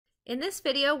In this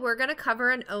video, we're going to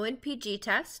cover an ONPG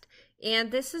test, and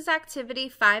this is activity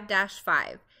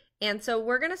 5-5. And so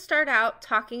we're going to start out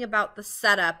talking about the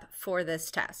setup for this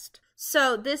test.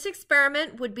 So this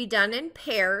experiment would be done in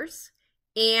pairs,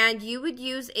 and you would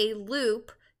use a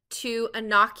loop to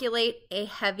inoculate a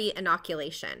heavy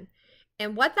inoculation.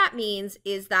 And what that means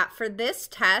is that for this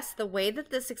test, the way that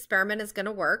this experiment is going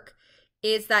to work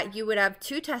is that you would have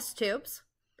two test tubes.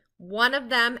 One of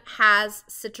them has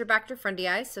Citrobacter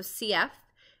fungi, so CF,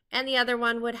 and the other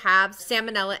one would have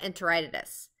Salmonella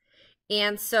enteritis.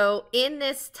 And so in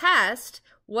this test,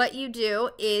 what you do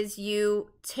is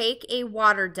you take a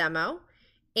water demo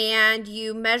and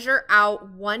you measure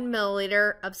out 1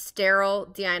 milliliter of sterile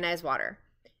deionized water.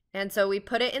 And so we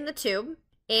put it in the tube,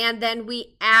 and then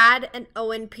we add an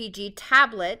ONPG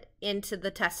tablet into the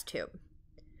test tube.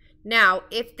 Now,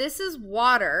 if this is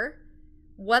water,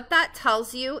 what that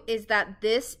tells you is that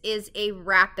this is a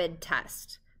rapid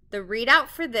test. The readout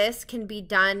for this can be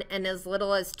done in as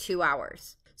little as 2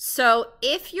 hours. So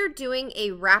if you're doing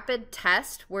a rapid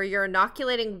test where you're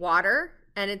inoculating water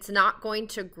and it's not going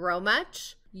to grow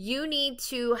much, you need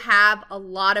to have a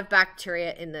lot of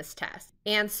bacteria in this test.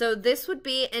 And so this would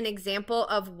be an example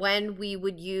of when we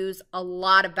would use a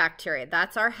lot of bacteria.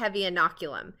 That's our heavy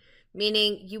inoculum,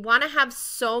 meaning you want to have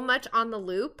so much on the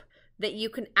loop that you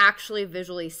can actually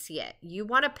visually see it. You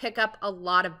want to pick up a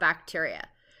lot of bacteria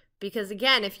because,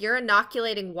 again, if you're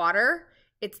inoculating water,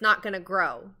 it's not going to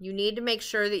grow. You need to make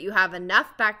sure that you have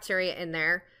enough bacteria in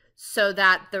there so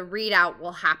that the readout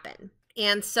will happen.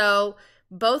 And so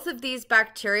both of these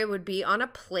bacteria would be on a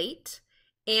plate.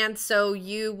 And so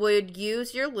you would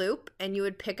use your loop and you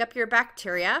would pick up your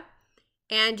bacteria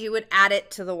and you would add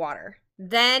it to the water.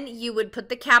 Then you would put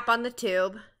the cap on the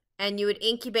tube and you would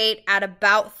incubate at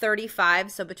about 35,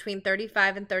 so between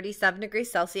 35 and 37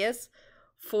 degrees Celsius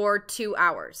for 2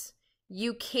 hours.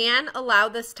 You can allow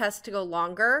this test to go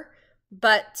longer,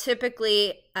 but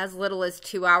typically as little as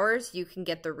 2 hours, you can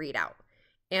get the readout.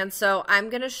 And so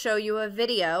I'm going to show you a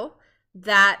video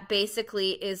that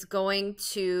basically is going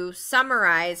to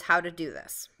summarize how to do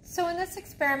this. So in this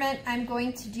experiment, I'm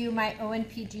going to do my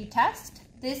ONPG test.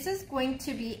 This is going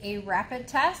to be a rapid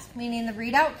test, meaning the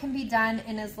readout can be done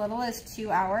in as little as 2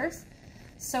 hours.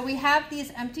 So we have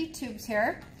these empty tubes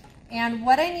here, and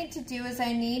what I need to do is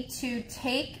I need to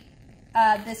take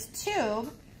this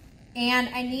tube and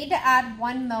I need to add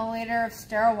 1 milliliter of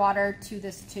sterile water to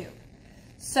this tube.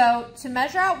 So to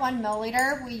measure out 1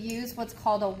 milliliter, we use what's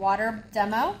called a water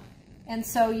demo. And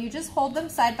so you just hold them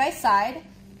side by side,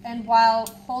 and while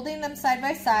holding them side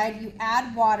by side, you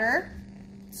add water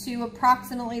to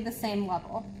approximately the same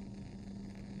level.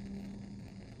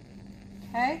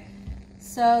 Okay,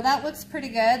 so that looks pretty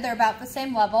good. They're about the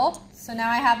same level. So now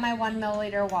I have my 1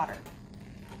 milliliter water.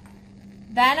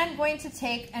 Then I'm going to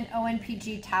take an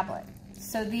ONPG tablet.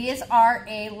 So these are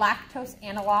a lactose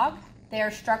analog. They are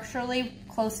structurally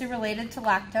closely related to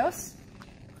lactose.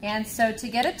 And so to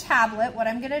get a tablet, what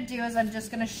I'm going to do is I'm just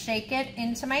going to shake it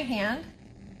into my hand,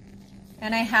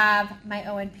 and I have my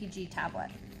ONPG tablet.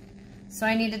 So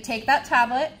I need to take that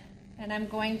tablet and I'm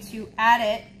going to add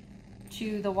it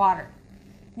to the water.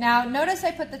 Now notice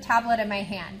I put the tablet in my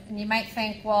hand, and you might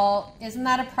think, well, isn't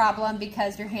that a problem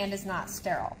because your hand is not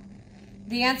sterile?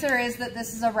 The answer is that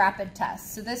this is a rapid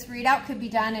test. So this readout could be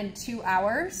done in 2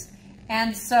 hours,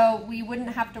 and so we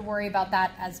wouldn't have to worry about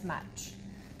that as much.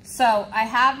 So I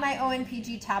have my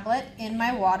ONPG tablet in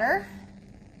my water.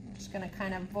 I'm just going to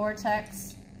kind of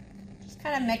vortex, just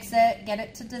kind of mix it, get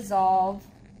it to dissolve.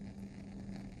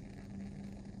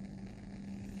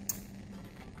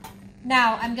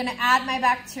 Now I'm going to add my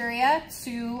bacteria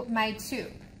to my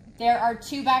tube. There are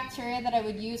 2 bacteria that I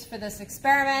would use for this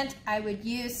experiment. I would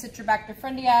use Citrobacter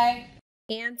fungi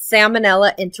and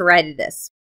Salmonella enteritis.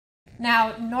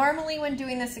 Now, normally when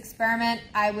doing this experiment,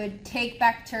 I would take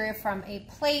bacteria from a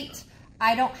plate.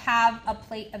 I don't have a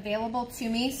plate available to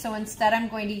me, so instead I'm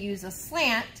going to use a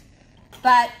slant.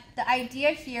 But the idea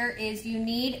here is you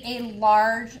need a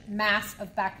large mass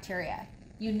of bacteria.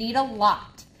 You need a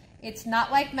lot. It's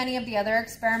not like many of the other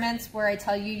experiments where I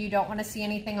tell you you don't want to see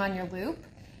anything on your loop.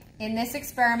 In this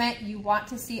experiment, you want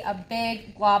to see a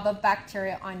big glob of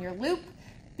bacteria on your loop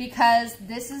because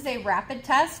this is a rapid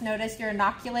test. Notice you're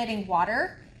inoculating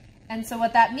water. And so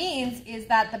what that means is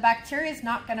that the bacteria is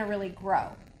not going to really grow.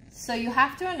 So you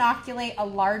have to inoculate a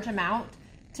large amount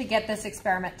to get this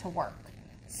experiment to work.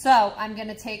 So I'm going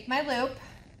to take my loop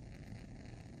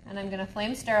and I'm going to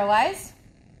flame sterilize.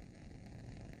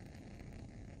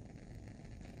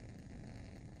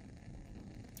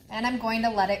 And I'm going to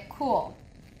let it cool.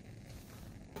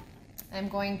 I'm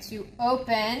going to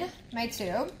open my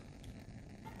tube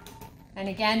And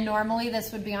again, normally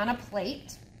this would be on a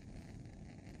plate.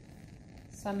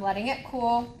 So I'm letting it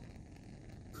cool.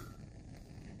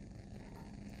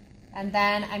 And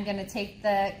then I'm going to take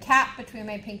the cap between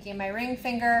my pinky and my ring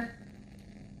finger.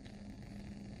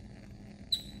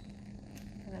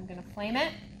 And I'm going to flame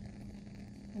it.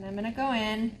 And I'm going to go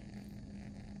in.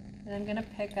 And I'm going to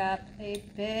pick up a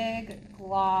big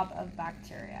glob of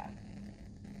bacteria.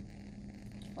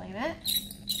 Flame it.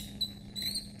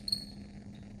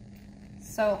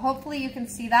 So hopefully you can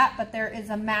see that, but there is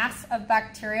a mass of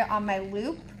bacteria on my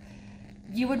loop.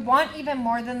 You would want even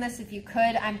more than this if you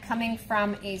could. I'm coming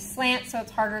from a slant, so it's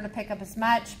harder to pick up as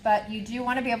much, but you do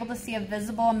want to be able to see a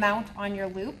visible amount on your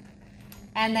loop.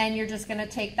 And then you're just going to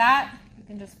take that, you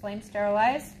can just flame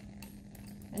sterilize,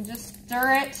 and just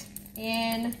stir it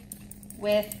in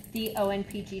with the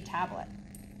ONPG tablet.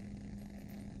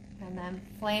 And then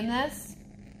flame this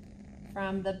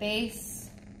from the base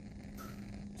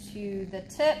to the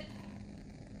tip,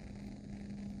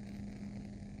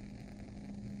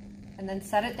 and then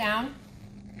set it down.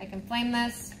 I can flame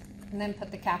this and then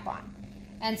put the cap on.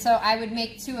 And so I would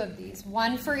make 2 of these,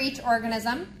 1 for each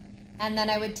organism, and then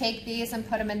I would take these and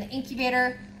put them in the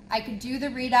incubator. I could do the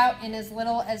readout in as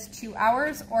little as 2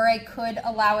 hours, or I could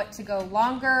allow it to go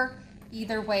longer.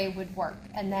 Either way would work.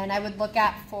 And then I would look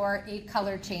at for a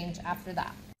color change after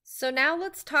that. So now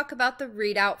let's talk about the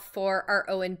readout for our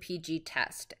ONPG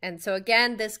test. And so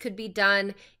again, this could be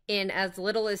done in as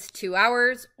little as 2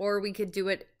 hours, or we could do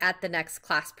it at the next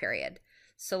class period.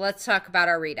 So let's talk about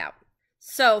our readout.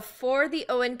 So for the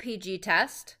ONPG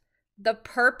test, the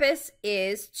purpose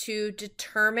is to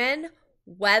determine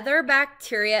whether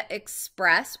bacteria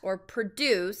express or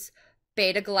produce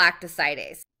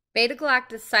beta-galactosidase.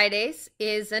 Beta-galactosidase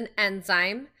is an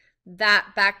enzyme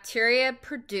that bacteria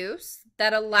produce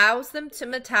that allows them to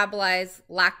metabolize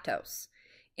lactose.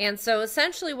 And so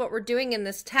essentially what we're doing in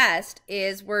this test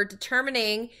is we're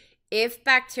determining if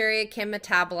bacteria can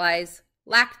metabolize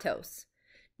lactose.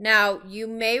 Now, you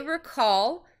may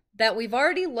recall that we've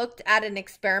already looked at an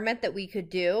experiment that we could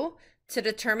do to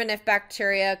determine if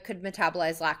bacteria could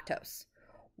metabolize lactose.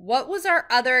 What was our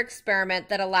other experiment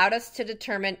that allowed us to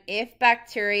determine if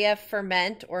bacteria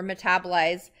ferment or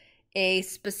metabolize a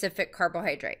specific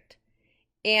carbohydrate?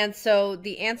 And so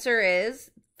the answer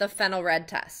is the phenyl red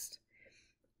test.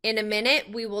 In a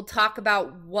minute, we will talk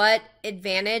about what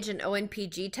advantage an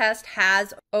ONPG test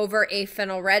has over a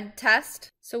phenyl red test.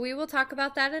 So we will talk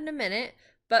about that in a minute.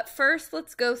 But first,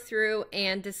 let's go through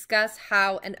and discuss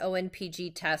how an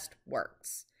ONPG test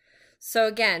works. So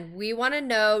again, we want to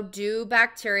know, do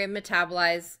bacteria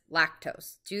metabolize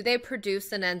lactose? Do they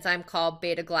produce an enzyme called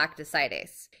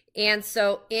beta-galactosidase? And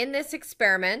so in this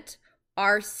experiment,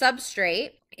 our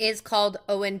substrate is called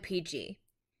ONPG.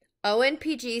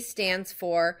 ONPG stands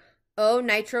for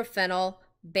O-nitrophenyl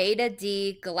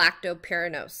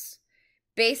beta-D-galactopyranose.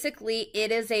 Basically,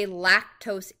 it is a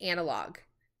lactose analog,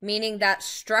 meaning that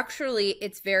structurally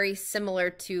it's very similar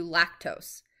to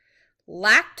lactose.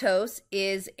 Lactose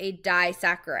is a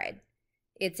disaccharide.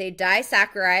 It's a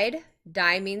disaccharide,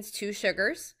 di means 2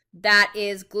 sugars, that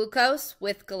is glucose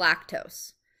with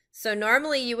galactose. So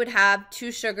normally you would have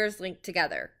 2 sugars linked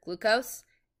together, glucose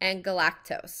and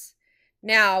galactose.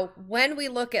 Now, when we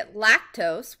look at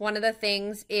lactose, one of the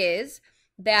things is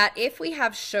that if we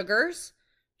have sugars,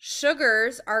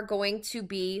 sugars are going to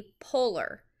be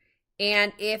polar.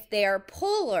 And if they are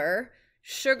polar,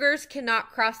 sugars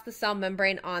cannot cross the cell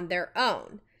membrane on their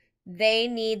own. They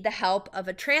need the help of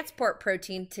a transport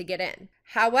protein to get in.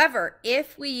 However,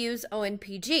 if we use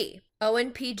ONPG,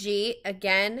 ONPG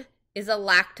again is a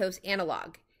lactose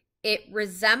analog. It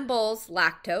resembles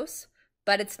lactose,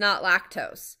 but it's not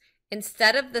lactose.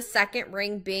 Instead of the second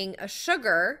ring being a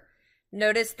sugar,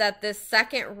 notice that this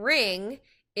second ring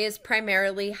is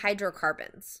primarily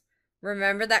hydrocarbons.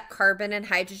 Remember that carbon and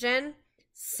hydrogen,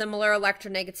 similar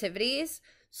electronegativities.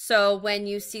 So when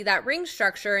you see that ring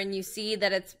structure and you see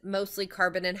that it's mostly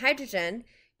carbon and hydrogen,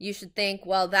 you should think,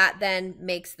 well, that then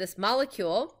makes this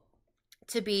molecule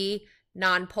to be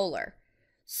nonpolar.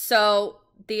 So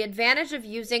the advantage of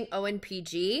using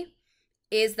ONPG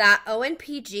is that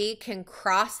ONPG can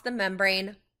cross the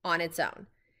membrane on its own.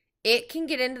 It can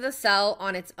get into the cell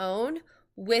on its own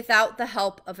without the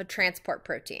help of a transport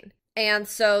protein. And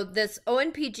so this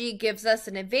ONPG gives us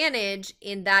an advantage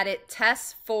in that it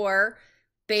tests for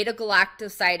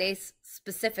beta-galactosidase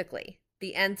specifically,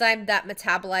 the enzyme that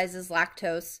metabolizes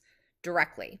lactose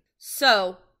directly.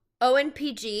 So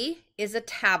ONPG is a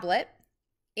tablet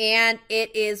and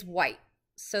it is white.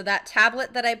 So that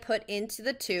tablet that I put into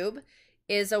the tube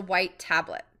is a white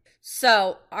tablet.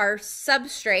 So our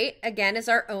substrate, again, is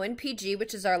our ONPG,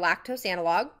 which is our lactose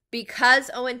analog. Because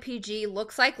ONPG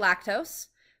looks like lactose,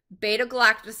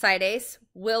 beta-galactosidase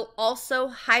will also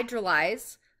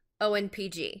hydrolyze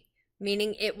ONPG,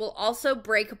 meaning it will also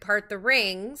break apart the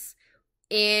rings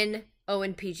in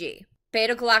ONPG.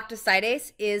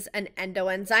 Beta-galactosidase is an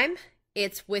endoenzyme.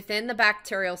 It's within the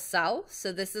bacterial cell,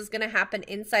 so this is going to happen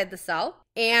inside the cell.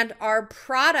 And our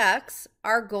products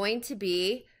are going to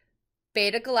be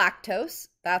beta-galactose,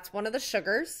 that's one of the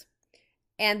sugars,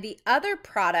 and the other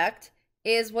product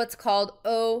is what's called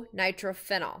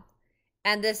O-nitrophenol.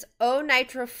 And this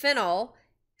O-nitrophenol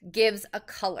gives a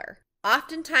color.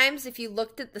 Oftentimes, if you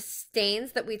looked at the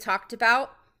stains that we talked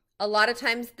about, a lot of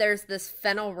times there's this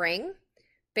phenyl ring.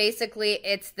 Basically,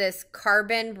 it's this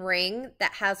carbon ring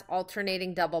that has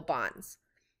alternating double bonds.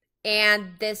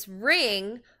 And this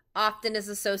ring often is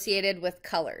associated with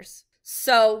colors.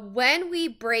 So when we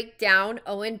break down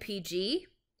ONPG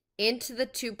into the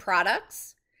two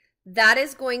products, that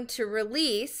is going to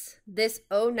release this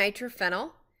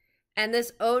O-nitrophenol, and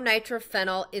this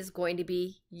O-nitrophenol is going to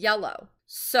be yellow.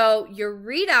 So your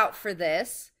readout for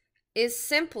this is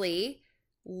simply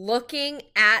looking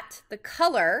at the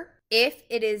color. If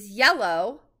it is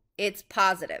yellow, it's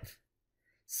positive.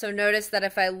 So notice that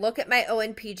if I look at my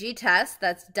ONPG test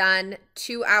that's done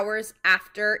 2 hours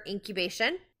after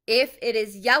incubation, if it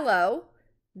is yellow,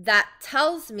 that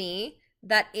tells me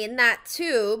that in that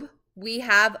tube we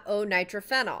have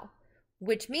O-nitrophenol,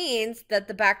 which means that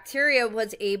the bacteria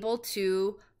was able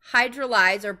to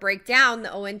hydrolyze or break down the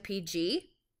ONPG,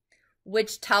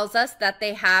 which tells us that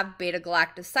they have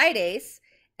beta-galactosidase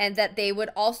and that they would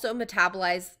also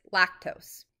metabolize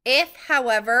lactose. If,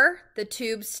 however, the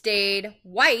tube stayed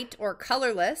white or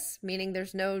colorless, meaning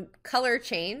there's no color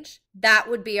change, that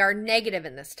would be our negative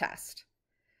in this test.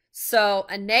 So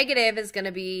a negative is going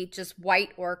to be just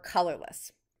white or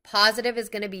colorless. Positive is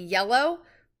going to be yellow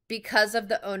because of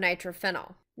the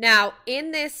O-nitrophenol. Now,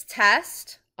 in this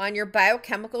test, on your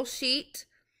biochemical sheet,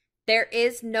 there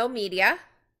is no media.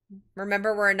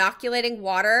 Remember, we're inoculating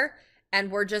water and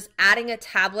we're just adding a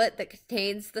tablet that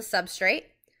contains the substrate.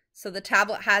 So the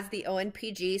tablet has the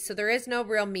ONPG, so there is no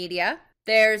real media.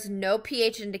 There's no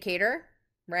pH indicator,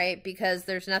 right? Because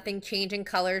there's nothing changing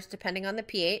colors depending on the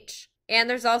pH. And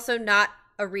there's also not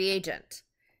a reagent.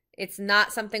 It's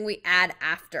not something we add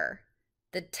after.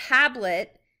 The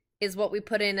tablet is what we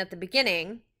put in at the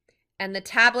beginning, and the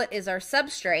tablet is our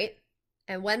substrate.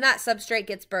 And when that substrate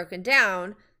gets broken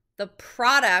down, the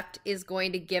product is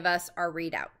going to give us our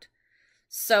readout.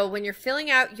 So when you're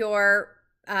filling out your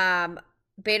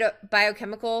beta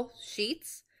biochemical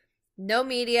sheets, no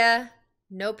media,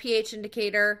 no pH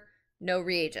indicator, no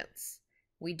reagents.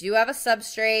 We do have a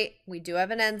substrate, we do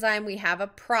have an enzyme, we have a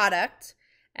product,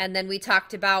 and then we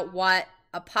talked about what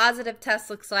a positive test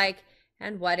looks like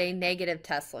and what a negative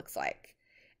test looks like.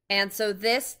 And so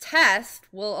this test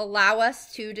will allow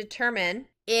us to determine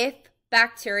if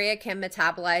bacteria can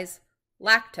metabolize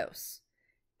lactose.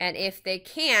 And if they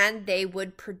can, they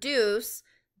would produce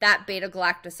that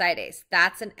beta-galactosidase.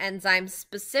 That's an enzyme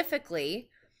specifically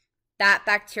that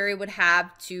bacteria would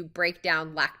have to break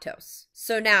down lactose.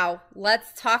 So now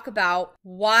let's talk about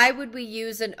why would we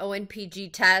use an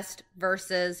ONPG test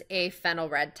versus a phenyl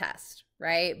red test,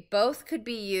 right? Both could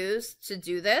be used to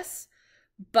do this,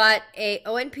 but a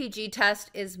ONPG test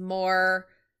is more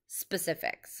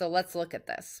specific. So let's look at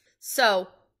this. So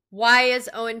why is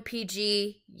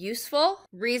ONPG useful?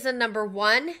 Reason number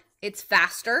one, it's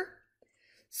faster.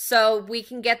 So we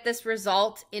can get this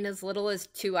result in as little as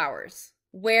 2 hours.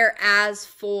 Whereas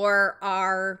for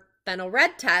our phenyl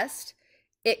red test,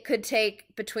 it could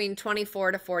take between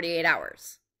 24 to 48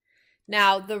 hours.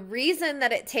 Now, the reason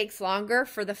that it takes longer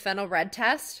for the phenyl red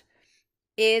test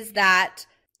is that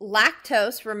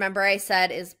lactose, remember I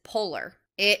said, is polar.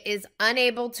 It is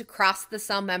unable to cross the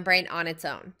cell membrane on its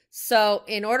own. So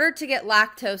in order to get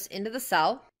lactose into the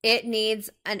cell, it needs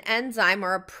an enzyme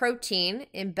or a protein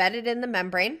embedded in the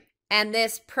membrane, and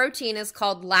this protein is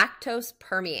called lactose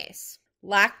permease.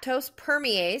 Lactose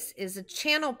permease is a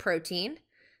channel protein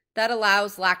that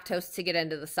allows lactose to get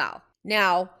into the cell.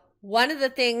 Now, one of the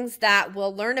things that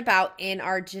we'll learn about in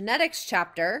our genetics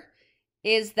chapter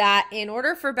is that in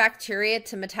order for bacteria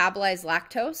to metabolize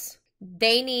lactose,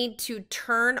 they need to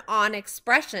turn on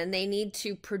expression. They need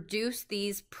to produce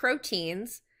these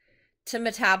proteins to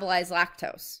metabolize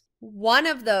lactose. One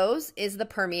of those is the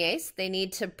permease. They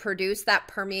need to produce that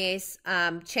permease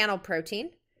channel protein.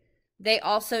 They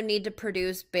also need to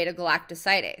produce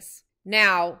beta-galactosidase.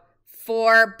 Now,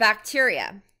 for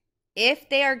bacteria, if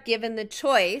they are given the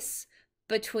choice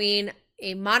between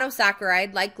a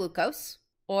monosaccharide like glucose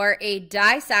or a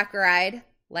disaccharide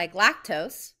like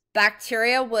lactose,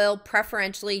 bacteria will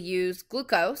preferentially use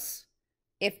glucose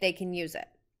if they can use it.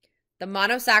 The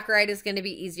monosaccharide is going to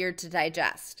be easier to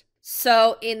digest.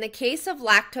 So in the case of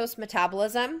lactose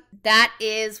metabolism, that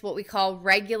is what we call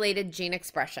regulated gene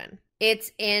expression.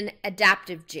 It's an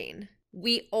adaptive gene.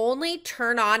 We only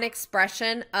turn on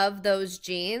expression of those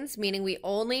genes, meaning we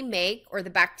only make, or the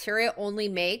bacteria only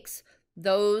makes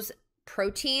those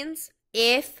proteins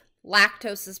if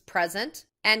lactose is present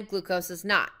and glucose is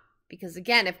not. Because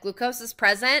again, if glucose is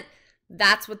present,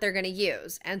 that's what they're going to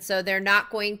use. And so they're not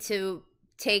going to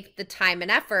take the time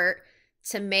and effort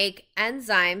to make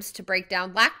enzymes to break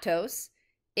down lactose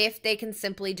if they can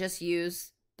simply just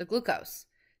use the glucose.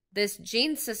 This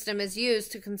gene system is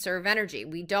used to conserve energy.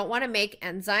 We don't want to make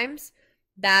enzymes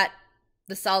that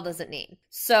the cell doesn't need.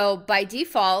 So by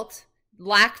default,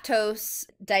 lactose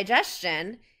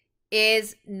digestion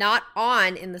is not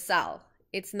on in the cell.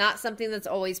 It's not something that's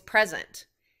always present.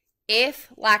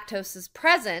 If lactose is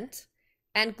present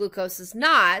and glucose is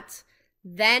not,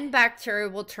 then bacteria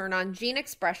will turn on gene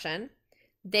expression.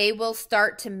 They will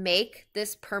start to make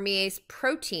this permease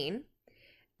protein.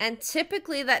 And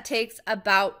typically that takes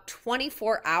about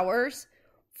 24 hours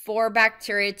for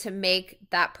bacteria to make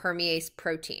that permease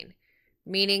protein,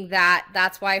 meaning that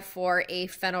that's why for a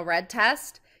phenol red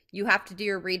test, you have to do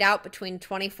your readout between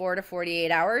 24 to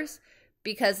 48 hours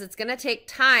because it's going to take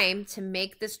time to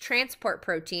make this transport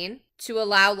protein to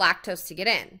allow lactose to get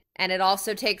in. And it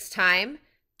also takes time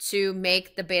to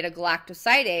make the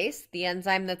beta-galactosidase, the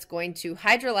enzyme that's going to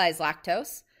hydrolyze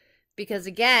lactose, because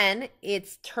again,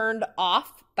 it's turned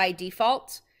off by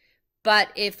default. But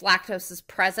if lactose is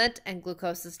present and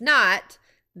glucose is not,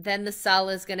 then the cell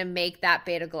is going to make that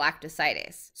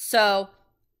beta-galactosidase. So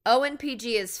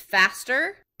ONPG is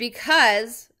faster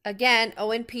because, again,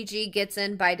 ONPG gets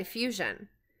in by diffusion.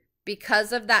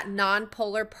 Because of that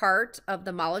nonpolar part of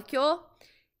the molecule,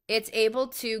 it's able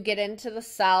to get into the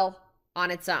cell on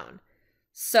its own.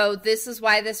 So this is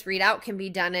why this readout can be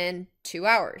done in 2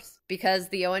 hours, because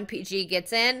the ONPG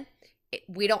gets in.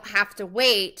 We don't have to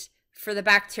wait for the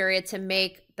bacteria to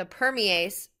make the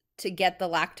permease to get the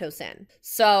lactose in.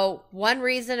 So one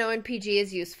reason ONPG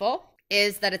is useful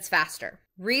is that it's faster.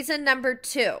 Reason number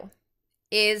 2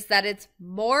 is that it's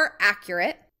more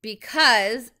accurate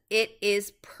because it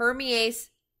is permease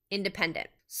independent.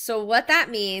 So what that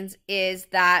means is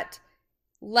that,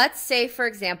 let's say, for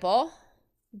example,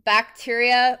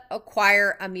 bacteria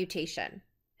acquire a mutation,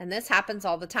 and this happens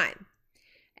all the time.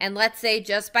 And let's say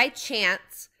just by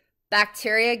chance,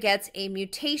 bacteria gets a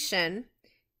mutation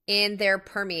in their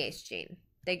permease gene.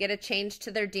 They get a change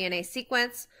to their DNA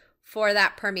sequence for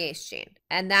that permease gene.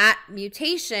 And that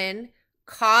mutation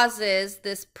causes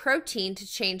this protein to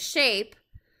change shape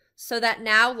so that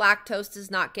now lactose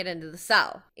does not get into the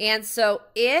cell. And so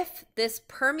if this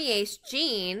permease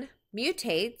gene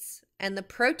mutates and the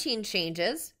protein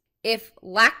changes, if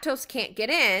lactose can't get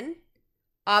in,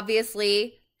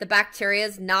 obviously the bacteria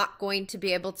is not going to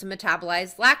be able to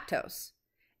metabolize lactose.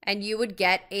 And you would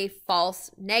get a false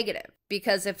negative,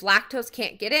 because if lactose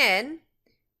can't get in,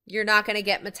 you're not going to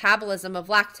get metabolism of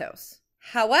lactose.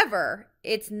 However,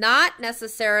 it's not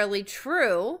necessarily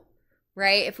true,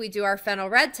 right? If we do our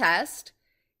phenol red test,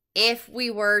 if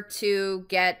we were to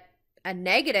get a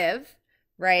negative,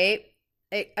 right?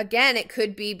 It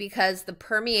could be because the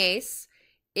permease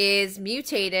is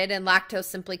mutated and lactose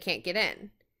simply can't get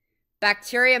in.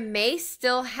 Bacteria may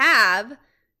still have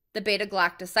the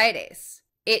beta-galactosidase.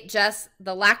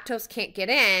 The lactose can't get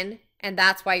in, and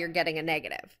that's why you're getting a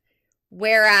negative.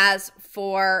 Whereas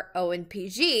for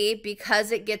ONPG,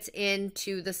 because it gets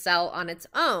into the cell on its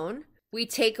own, we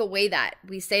take away that.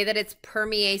 We say that it's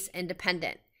permease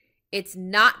independent. It's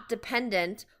not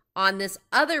dependent on this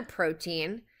other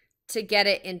protein to get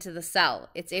it into the cell.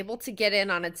 It's able to get in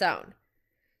on its own.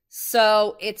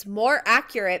 So it's more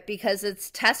accurate because it's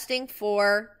testing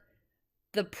for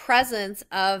the presence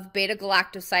of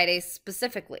beta-galactosidase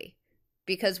specifically,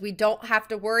 because we don't have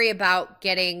to worry about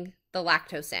getting the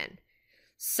lactose in.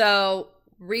 So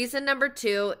reason number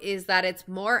 2 is that it's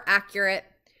more accurate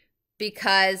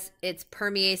because it's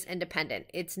permease independent.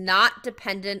 It's not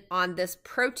dependent on this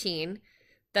protein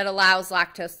that allows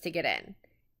lactose to get in.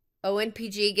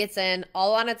 ONPG gets in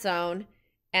all on its own,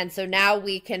 and so now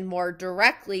we can more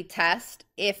directly test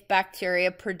if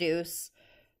bacteria produce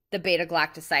the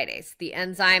beta-galactosidase, the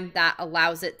enzyme that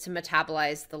allows it to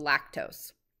metabolize the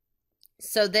lactose.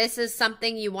 So this is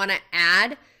something you want to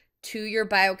add to your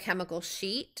biochemical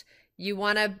sheet. You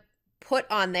want to put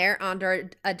on there under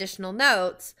additional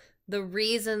notes the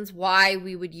reasons why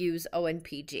we would use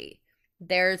ONPG.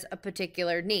 There's a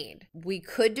particular need. We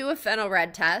could do a phenol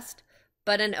red test,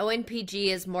 but an ONPG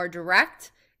is more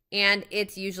direct and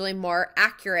it's usually more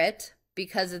accurate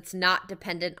because it's not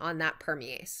dependent on that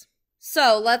permease.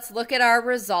 So let's look at our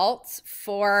results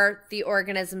for the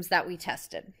organisms that we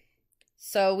tested.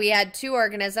 So we had 2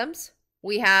 organisms.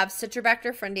 We have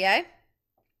Citrobacter fruendii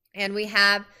and we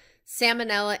have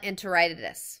Salmonella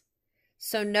enteritidis.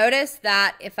 So notice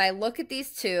that if I look at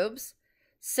these tubes,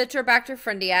 Citrobacter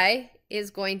fruendii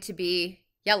is going to be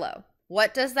yellow.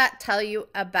 What does that tell you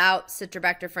about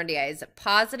Citrobacter fruendii? Is it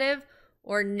positive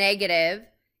or negative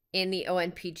in the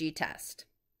ONPG test?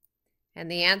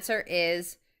 And the answer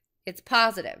is it's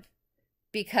positive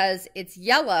because it's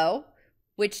yellow,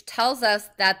 which tells us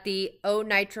that the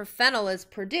O-nitrophenyl is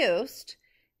produced.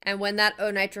 And when that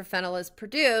O-nitrophenyl is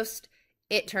produced,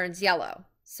 it turns yellow.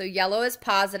 So yellow is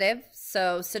positive.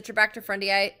 So Citrobacter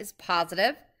fruendii is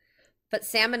positive. But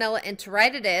Salmonella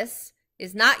enteritidis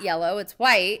is not yellow, it's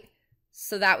white.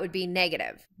 So that would be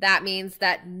negative. That means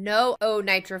that no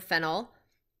O-nitrophenyl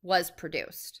was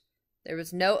produced. There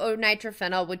was no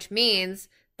O-nitrophenyl, which means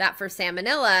that for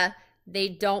Salmonella, they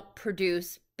don't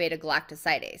produce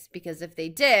beta-galactosidase, because if they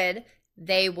did,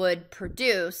 they would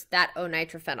produce that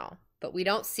O-nitrophenyl. But we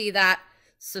don't see that,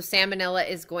 so Salmonella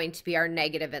is going to be our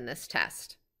negative in this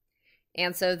test.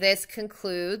 And so this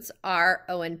concludes our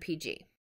ONPG.